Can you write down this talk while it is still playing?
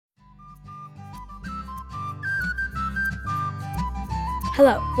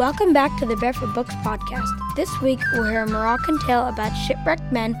Hello, welcome back to the Barefoot Books podcast. This week we'll hear a Moroccan tale about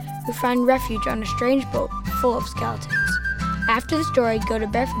shipwrecked men who find refuge on a strange boat full of skeletons. After the story, go to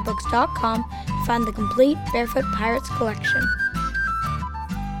barefootbooks.com to find the complete Barefoot Pirates collection.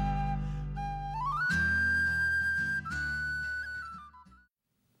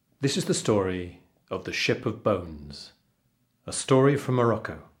 This is the story of the Ship of Bones, a story from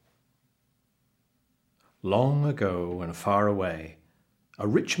Morocco. Long ago and far away, a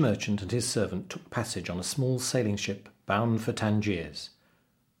rich merchant and his servant took passage on a small sailing ship bound for Tangiers.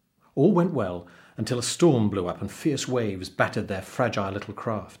 All went well until a storm blew up and fierce waves battered their fragile little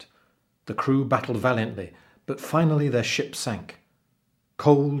craft. The crew battled valiantly, but finally their ship sank.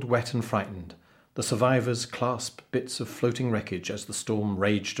 Cold, wet and frightened, the survivors clasped bits of floating wreckage as the storm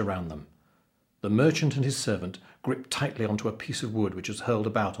raged around them. The merchant and his servant gripped tightly onto a piece of wood which was hurled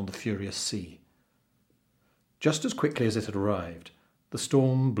about on the furious sea. Just as quickly as it had arrived, the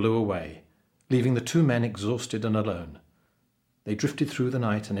storm blew away, leaving the two men exhausted and alone. They drifted through the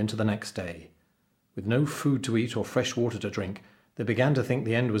night and into the next day. With no food to eat or fresh water to drink, they began to think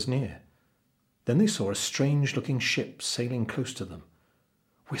the end was near. Then they saw a strange-looking ship sailing close to them.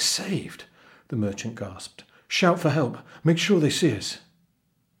 "We're saved!" the merchant gasped. "Shout for help! Make sure they see us!"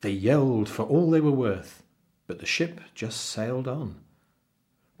 They yelled for all they were worth, but the ship just sailed on.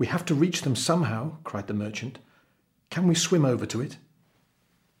 "We have to reach them somehow," cried the merchant. "Can we swim over to it?"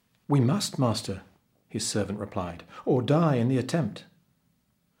 "We must, master," his servant replied, "or die in the attempt."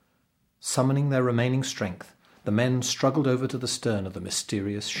 Summoning their remaining strength, the men struggled over to the stern of the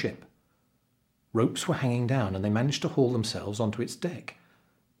mysterious ship. Ropes were hanging down, and they managed to haul themselves onto its deck.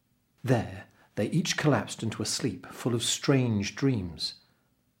 There, they each collapsed into a sleep full of strange dreams.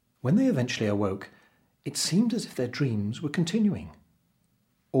 When they eventually awoke, it seemed as if their dreams were continuing.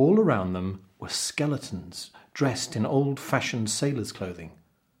 All around them were skeletons dressed in old-fashioned sailors' clothing.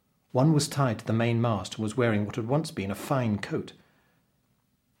 One was tied to the main mast and was wearing what had once been a fine coat.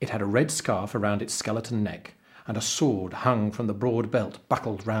 It had a red scarf around its skeleton neck, and a sword hung from the broad belt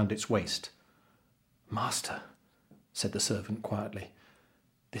buckled round its waist. "Master," said the servant quietly,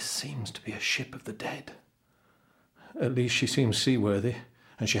 "this seems to be a ship of the dead." "At least she seems seaworthy,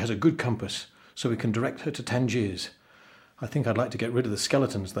 and she has a good compass, so we can direct her to Tangiers. I think I'd like to get rid of the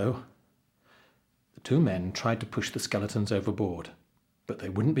skeletons, though." The two men tried to push the skeletons overboard, but they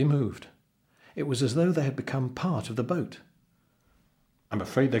wouldn't be moved. It was as though they had become part of the boat. "I'm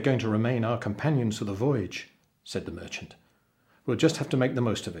afraid they're going to remain our companions for the voyage," said the merchant. "We'll just have to make the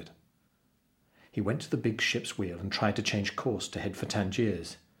most of it." He went to the big ship's wheel and tried to change course to head for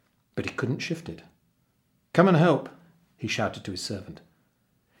Tangiers, but he couldn't shift it. "Come and help," he shouted to his servant.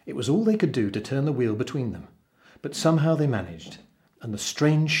 It was all they could do to turn the wheel between them, but somehow they managed, and the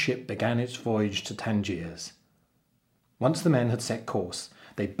strange ship began its voyage to Tangiers. Once the men had set course,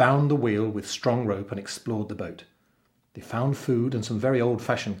 they bound the wheel with strong rope and explored the boat. They found food and some very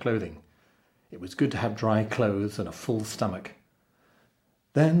old-fashioned clothing. It was good to have dry clothes and a full stomach.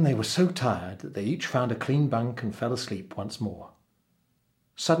 Then they were so tired that they each found a clean bunk and fell asleep once more.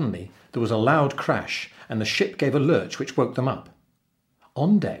 Suddenly there was a loud crash, and the ship gave a lurch which woke them up.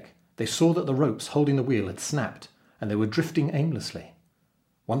 On deck they saw that the ropes holding the wheel had snapped, and they were drifting aimlessly.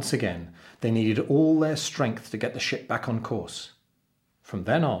 Once again, they needed all their strength to get the ship back on course. From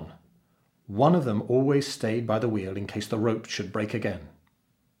then on, one of them always stayed by the wheel in case the rope should break again.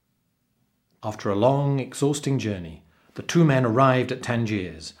 After a long, exhausting journey, the two men arrived at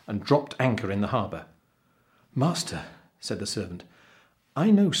Tangiers and dropped anchor in the harbour. "Master," said the servant,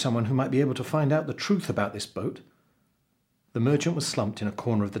 "I know someone who might be able to find out the truth about this boat." The merchant was slumped in a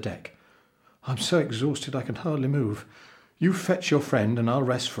corner of the deck. "I'm so exhausted I can hardly move. You fetch your friend and I'll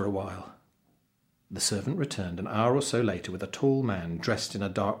rest for a while." The servant returned an hour or so later with a tall man dressed in a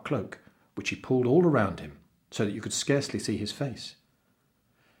dark cloak, which he pulled all around him so that you could scarcely see his face.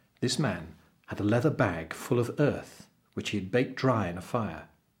 This man had a leather bag full of earth, which he had baked dry in a fire.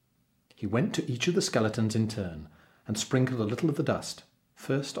 He went to each of the skeletons in turn and sprinkled a little of the dust,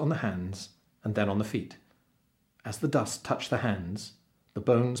 first on the hands and then on the feet. As the dust touched the hands, the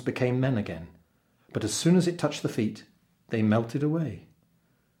bones became men again, but as soon as it touched the feet, they melted away.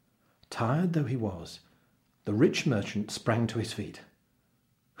 Tired though he was, the rich merchant sprang to his feet.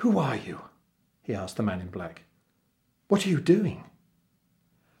 "Who are you?" he asked the man in black. "What are you doing?"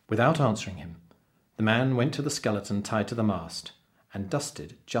 Without answering him, the man went to the skeleton tied to the mast and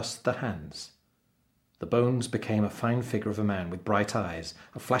dusted just the hands. The bones became a fine figure of a man with bright eyes,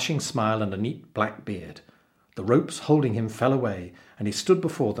 a flashing smile and a neat black beard. The ropes holding him fell away, and he stood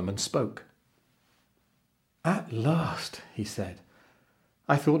before them and spoke. "At last," he said.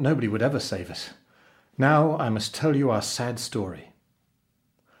 "I thought nobody would ever save us. Now I must tell you our sad story.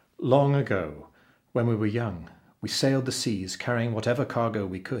 Long ago, when we were young, we sailed the seas carrying whatever cargo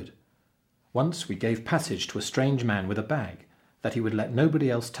we could. Once we gave passage to a strange man with a bag that he would let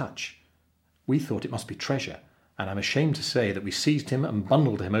nobody else touch. We thought it must be treasure, and I'm ashamed to say that we seized him and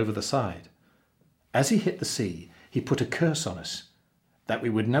bundled him over the side. As he hit the sea, he put a curse on us, that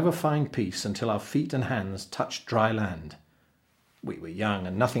we would never find peace until our feet and hands touched dry land. We were young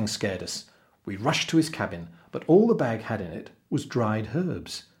and nothing scared us. We rushed to his cabin, but all the bag had in it was dried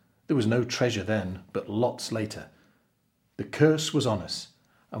herbs. There was no treasure then, but lots later. The curse was on us,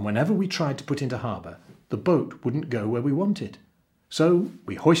 and whenever we tried to put into harbour, the boat wouldn't go where we wanted. So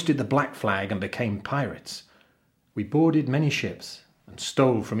we hoisted the black flag and became pirates. We boarded many ships and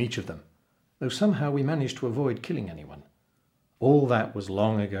stole from each of them, though somehow we managed to avoid killing anyone. All that was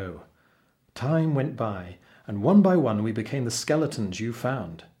long ago. Time went by, and one by one we became the skeletons you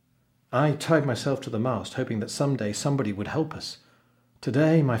found. I tied myself to the mast, hoping that someday somebody would help us.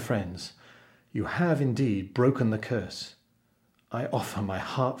 Today, my friends, you have indeed broken the curse. I offer my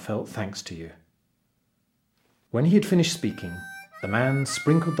heartfelt thanks to you." When he had finished speaking, the man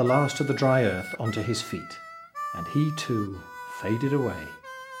sprinkled the last of the dry earth onto his feet, and he too faded away.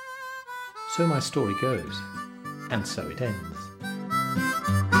 So my story goes, and so it ends.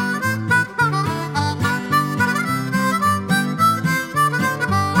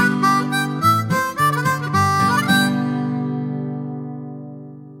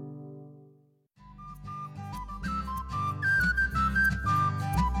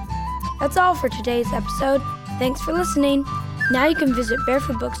 That's all for today's episode. Thanks for listening. Now you can visit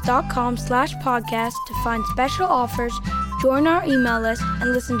barefootbooks.com/podcast to find special offers, join our email list,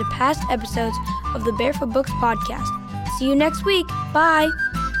 and listen to past episodes of the Barefoot Books podcast. See you next week. Bye.